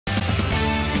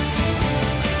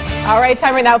All right,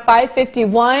 time right now,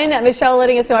 5:51. Michelle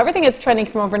letting us know everything is trending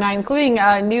from overnight, including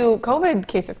new COVID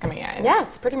cases coming in.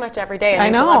 Yes, pretty much every day. I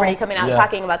know. Celebrity coming out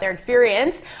talking about their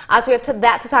experience. So we have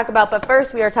that to talk about. But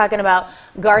first, we are talking about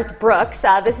Garth Brooks.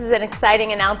 This is an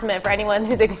exciting announcement for anyone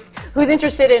who's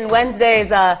interested in Wednesday's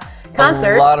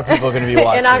concert. A lot of people are going to be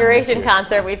watching. Inauguration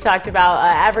concert. We've talked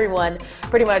about everyone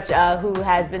pretty much who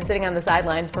has been sitting on the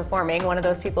sidelines performing. One of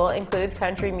those people includes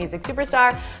country music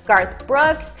superstar Garth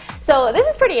Brooks. So this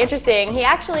is pretty interesting. He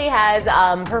actually has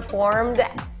performed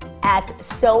at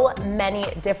so many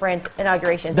different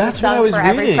inaugurations. That's what I was reading,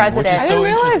 every president. which is so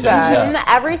interesting.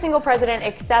 that. Every single president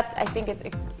except, I think it's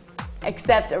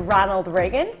except Ronald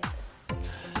Reagan.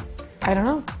 I don't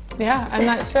know. Yeah, I'm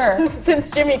not sure.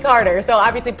 Since Jimmy Carter. So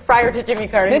obviously prior to Jimmy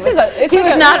Carter, This he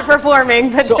was not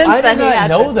performing. But So since I then did he not has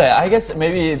know been. that. I guess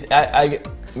maybe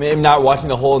I'm not watching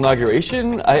the whole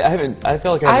inauguration. I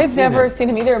felt like I've never seen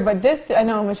him either, but this, I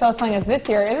know Michelle's telling us this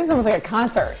year, it is almost like a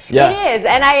concert. Yeah. It is,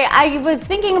 and I was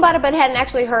thinking about it, but hadn't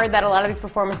actually heard that a lot of these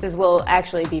performances will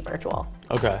actually be virtual.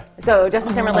 Okay. So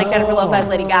Justin Timberlake, Jennifer Lopez,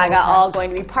 Lady Gaga, all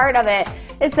going to be part of it.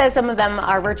 It says some of them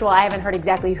are virtual. I haven't heard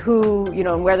exactly who,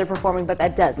 and where they're performing, but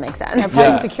that does make sense. Yeah,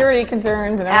 probably security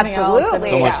concerns and everything Absolutely. else.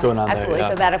 So much going on Absolutely. there. Yeah.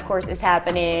 So that, of course, is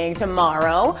happening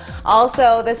tomorrow.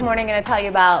 Also, this morning, I'm going to tell you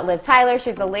about Liv Tyler.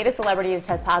 She's the latest celebrity to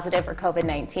test positive for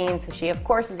COVID-19. So she, of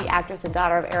course, is the actress and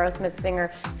daughter of Aerosmith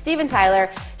singer Steven Tyler.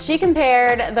 She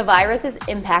compared the virus's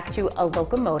impact to a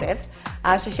locomotive.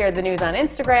 She shared the news on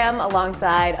Instagram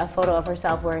alongside a photo of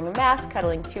herself wearing a mask,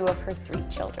 cuddling 2 of her 3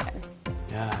 children.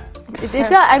 Yeah. It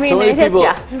does. I mean, So many it hits people.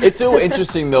 ya. It's so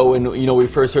interesting though when we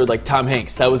first heard like Tom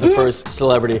Hanks. That was the first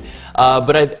celebrity.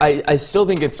 But I still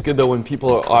think it's good though when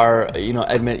people are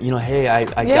admit hey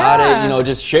I got it.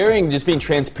 Just sharing, just being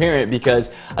transparent,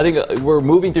 because I think we're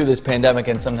moving through this pandemic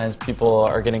and sometimes people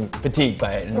are getting fatigued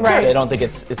by it and they don't think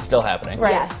it's still happening.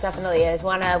 Right. Yeah, definitely is.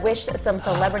 Want to wish some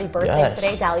celebrity birthdays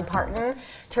today. Dolly Parton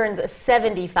turns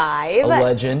 75. A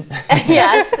legend.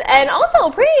 Yes, and also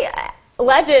pretty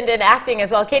legend in acting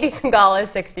as well. Katie Seagal is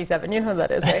 67. You know who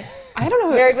that is, right? I don't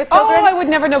know. Married with Children? Oh, I would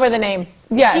never know by the name.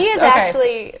 Yes. She is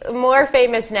actually more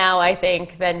famous now, I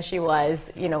think, than she was,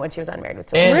 when she was on Married with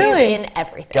Children. Really? She's in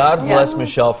everything. God bless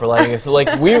Michelle for letting us.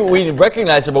 Like we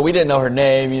recognized her, but we didn't know her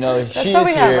name.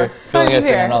 She's here filling us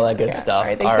in and all that good stuff. All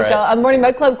right, thanks, Michelle. Morning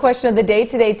Mug Club question of the day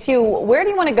today too. Where do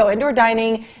you want to go? Indoor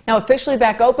dining now officially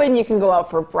back open. You can go out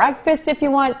for breakfast if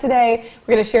you want today.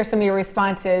 We're going to share some of your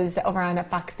responses over on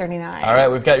Fox 39. All right,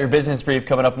 we've got your business brief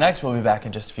coming up next. We'll be back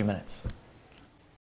in just a few minutes.